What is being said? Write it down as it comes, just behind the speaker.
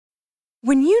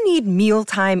When you need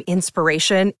mealtime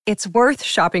inspiration, it's worth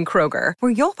shopping Kroger,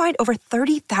 where you'll find over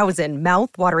 30,000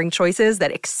 mouth-watering choices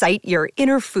that excite your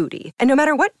inner foodie. And no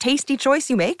matter what tasty choice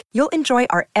you make, you'll enjoy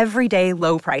our everyday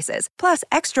low prices, plus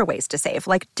extra ways to save,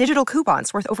 like digital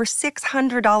coupons worth over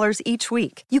 $600 each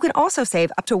week. You can also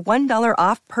save up to $1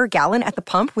 off per gallon at the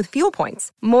pump with fuel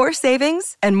points. More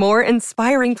savings and more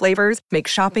inspiring flavors make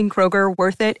shopping Kroger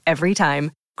worth it every time.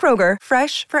 Kroger,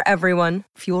 fresh for everyone.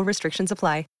 Fuel restrictions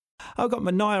apply. I've got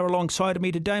Manaia alongside of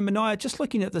me today. Manaia, just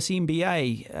looking at this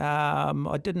NBA,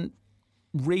 I didn't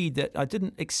read that. I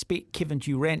didn't expect Kevin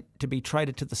Durant to be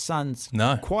traded to the Suns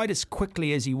quite as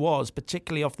quickly as he was,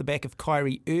 particularly off the back of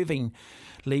Kyrie Irving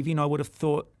leaving. I would have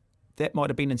thought that might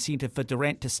have been incentive for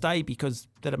Durant to stay because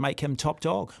that'd make him top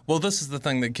dog. Well, this is the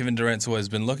thing that Kevin Durant's always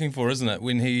been looking for, isn't it?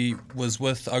 When he was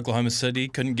with Oklahoma City,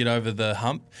 couldn't get over the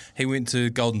hump. He went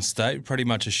to Golden State, pretty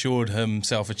much assured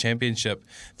himself a championship,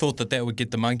 thought that would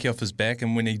get the monkey off his back,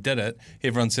 and when he did it,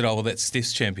 everyone said, oh, well, that's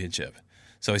Steph's championship.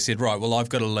 So he said, right, well, I've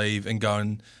got to leave and go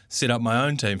and set up my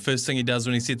own team. First thing he does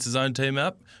when he sets his own team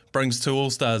up, brings 2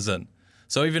 All-Stars in.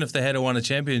 So even if they had won a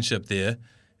championship there,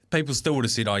 people still would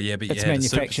have said, oh, yeah, but it's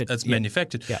manufactured. It's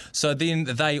manufactured. Yeah. So then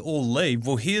they all leave.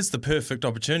 Well, here's the perfect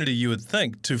opportunity, you would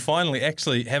think, to finally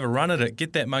actually have a run at it,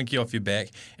 get that monkey off your back,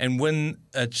 and win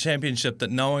a championship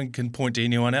that no one can point to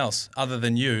anyone else other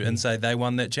than you and say they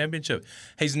won that championship.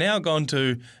 He's now gone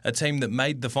to a team that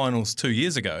made the finals 2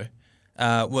 years ago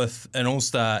with an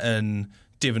all-star in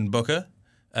Devin Booker.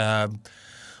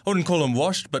 I wouldn't call him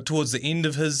washed, but towards the end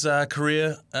of his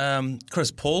career, Chris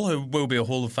Paul, who will be a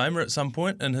Hall of Famer at some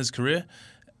point in his career,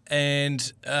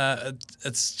 and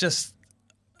it's just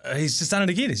he's just done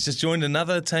it again. He's just joined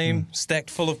another team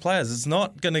stacked full of players. It's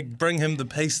not going to bring him the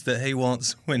peace that he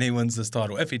wants when he wins this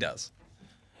title, if he does.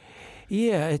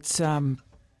 Yeah, it's along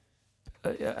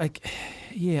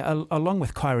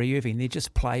with Kyrie Irving, they're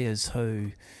just players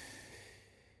who.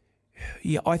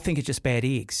 Yeah, I think are just bad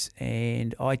eggs,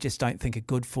 and I just don't think are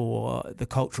good for the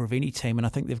culture of any team, and I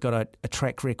think they've got a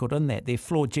track record in that. They're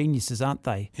flawed geniuses, aren't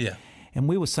they? Yeah. And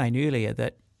we were saying earlier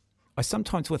that I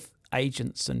sometimes, with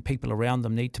agents and people around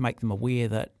them, need to make them aware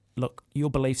that, look, your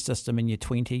belief system in your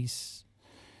 20s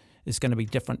is going to be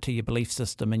different to your belief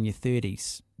system in your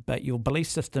 30s, but your belief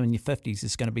system in your 50s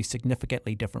is going to be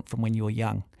significantly different from when you were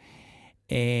young.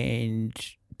 And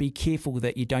be careful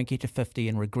that you don't get to 50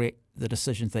 and regret the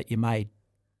decisions that you made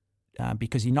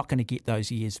because you're not going to get those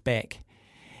years back.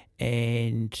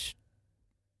 And,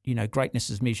 you know, greatness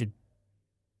is measured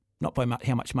not by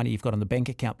how much money you've got in the bank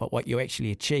account, but what you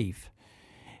actually achieve.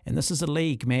 And this is a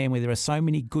league, man, where there are so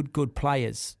many good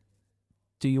players.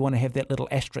 Do you want to have that little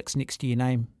asterisk next to your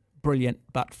name, brilliant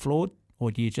but flawed?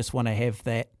 Or do you just want to have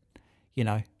that, you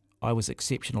know, I was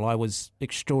exceptional, I was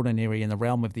extraordinary in the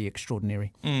realm of the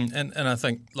extraordinary? And I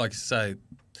think, like you say,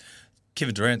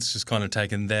 Kevin Durant's just kind of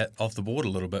taken that off the board a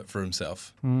little bit for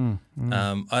himself.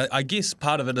 I guess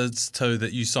part of it is, too,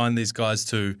 that you sign these guys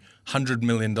to $100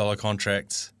 million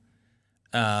contracts.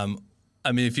 I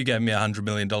mean, if you gave me $100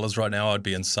 million right now, I'd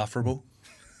be insufferable.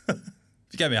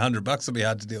 If you gave me $100, it'd be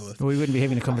hard to deal with. Well, we wouldn't be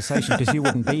having a conversation because you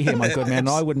wouldn't be here, my good man. And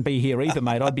I wouldn't be here either,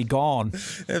 mate. I'd be gone.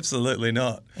 Absolutely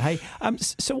not. Hey,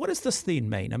 so what does this then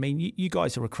mean? I mean, you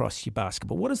guys are across your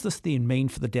basketball. What does this then mean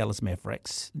for the Dallas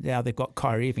Mavericks? Now they've got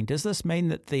Kyrie Irving. Does this mean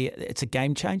that it's a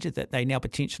game changer, that they now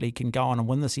potentially can go on and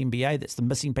win this NBA? That's the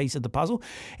missing piece of the puzzle.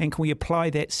 And can we apply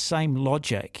that same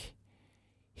logic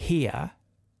here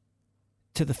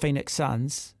to the Phoenix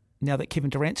Suns now that Kevin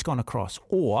Durant's gone across?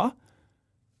 Or,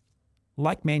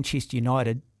 like Manchester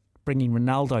United, bringing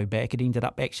Ronaldo back, it ended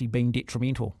up actually being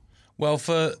detrimental. Well,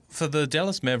 for the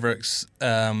Dallas Mavericks,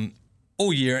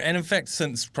 all year, and in fact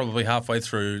since probably halfway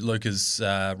through Luka's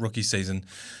rookie season,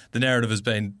 the narrative has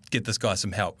been, get this guy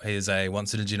some help. He is a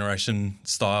once-in-a-generation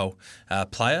style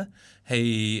player.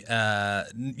 He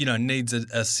needs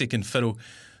a second fiddle.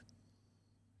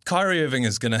 Kyrie Irving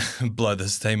is going to blow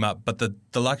this team up, but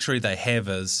the luxury they have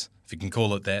is, if you can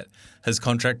call it that, his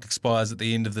contract expires at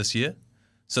the end of this year.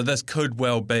 So this could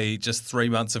well be just 3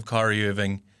 months of Kyrie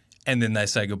Irving and then they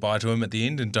say goodbye to him at the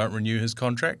end and don't renew his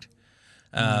contract.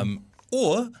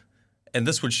 Or, and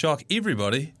this would shock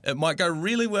everybody, it might go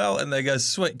really well and they go,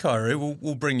 sweet Kyrie,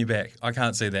 we'll bring you back. I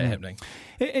can't see that happening.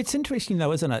 It's interesting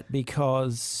though, isn't it?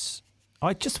 Because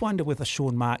I just wonder whether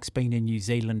Sean Marks being a New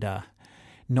Zealander,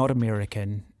 not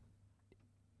American,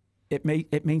 it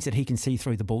means that he can see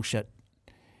through the bullshit.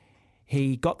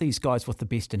 He got these guys with the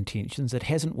best intentions. It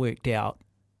hasn't worked out,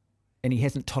 and he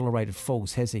hasn't tolerated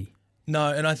fools, has he?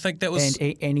 No, and I think that was...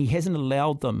 And he hasn't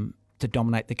allowed them to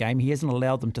dominate the game. He hasn't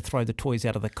allowed them to throw the toys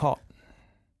out of the cot.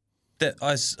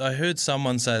 I heard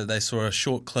someone say that they saw a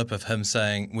short clip of him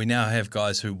saying, we now have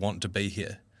guys who want to be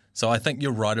here. So I think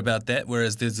you're right about that,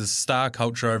 whereas there's a star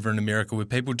culture over in America where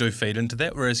people do feed into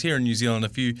that, whereas here in New Zealand,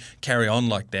 if you carry on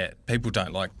like that, people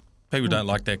don't like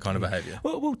that kind of behaviour.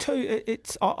 Well, too,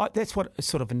 that's what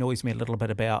sort of annoys me a little bit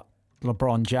about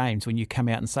LeBron James when you come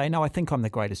out and say, no, I think I'm the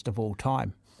greatest of all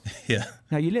time. Yeah.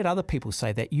 Now, you let other people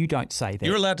say that. You don't say that.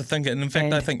 You're allowed to think it, and in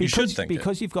fact, I think you should think it.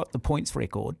 Because you've got the points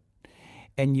record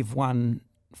and you've won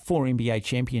 4 NBA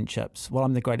championships, well,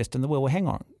 I'm the greatest in the world. Well, hang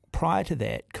on. Prior to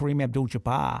that, Kareem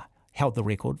Abdul-Jabbar held the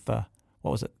record for,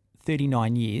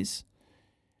 39 years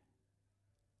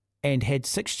and had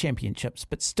 6 championships,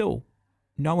 but still,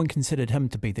 no one considered him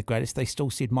to be the greatest. They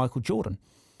still said Michael Jordan.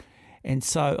 And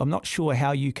so I'm not sure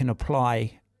how you can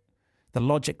apply the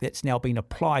logic that's now been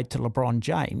applied to LeBron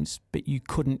James, but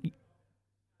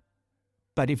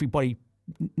everybody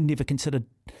never considered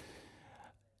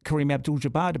Kareem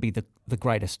Abdul-Jabbar to be the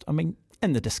greatest. I mean,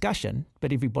 in the discussion,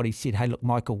 but everybody said, hey, look,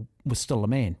 Michael was still a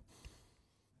man.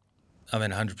 I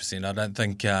mean, 100%. I don't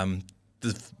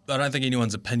think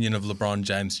anyone's opinion of LeBron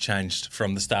James changed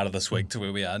from the start of this week to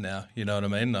where we are now. You know what I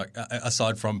mean? Like,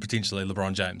 aside from potentially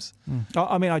LeBron James.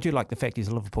 I mean, I do like the fact he's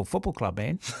a Liverpool Football Club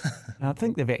man. I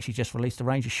think they've actually just released a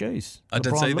range of shoes. I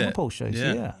did see that. Liverpool shoes,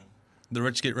 yeah. The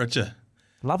rich get richer.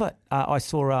 Love it. I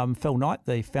saw Phil Knight,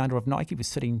 the founder of Nike, was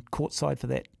sitting courtside for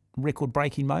that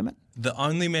record-breaking moment. The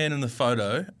only man in the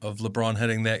photo of LeBron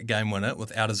hitting that game winner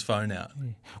without his phone out.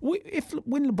 Yeah.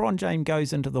 When LeBron James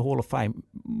goes into the Hall of Fame,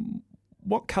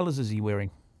 what colours is he wearing?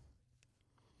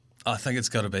 I think it's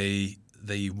got to be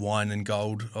the wine and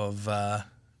gold of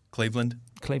Cleveland.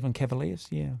 Cleveland Cavaliers,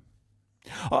 yeah.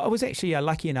 I was actually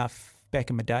lucky enough back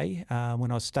in my day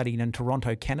when I was studying in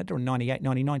Toronto, Canada in 98,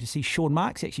 99 to see Sean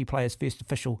Marks actually play his first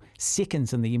official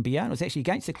seconds in the NBA. And it was actually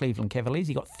against the Cleveland Cavaliers.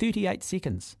 He got 38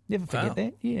 seconds. Never forget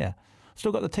that. Yeah.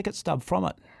 Still got the ticket stub from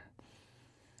it.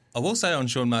 I will say on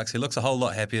Sean Marks, he looks a whole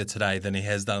lot happier today than he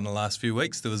has done in the last few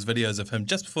weeks. There was videos of him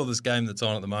just before this game that's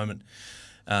on at the moment.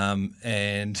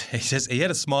 And he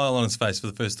had a smile on his face for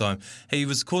the first time. He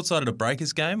was courtside at a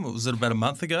Breakers game. Was it about a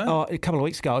month ago? Oh, a couple of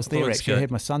weeks ago. I was there actually. I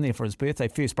had my son there for his birthday.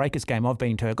 First Breakers game I've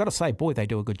been to. I've got to say, boy, they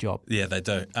do a good job. Yeah, they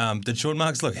do. Did Sean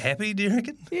Marks look happy, do you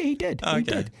reckon? Yeah, he did. Oh,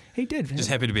 okay. He did. Just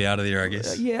happy to be out of there, I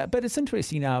guess. Yeah, but it's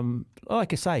interesting.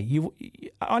 Like I say,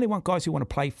 I only want guys who want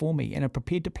to play for me and are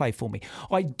prepared to play for me.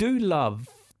 I do love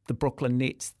the Brooklyn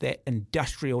Nets, that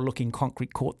industrial-looking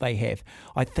concrete court they have.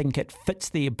 I think it fits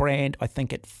their brand. I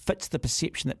think it fits the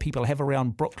perception that people have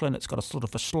around Brooklyn. It's got a sort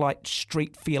of a slight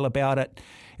street feel about it.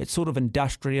 It's sort of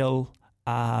industrial.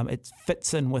 It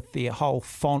fits in with their whole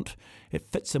font. It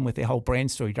fits in with their whole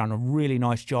brand story. Done a really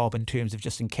nice job in terms of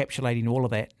just encapsulating all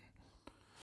of that.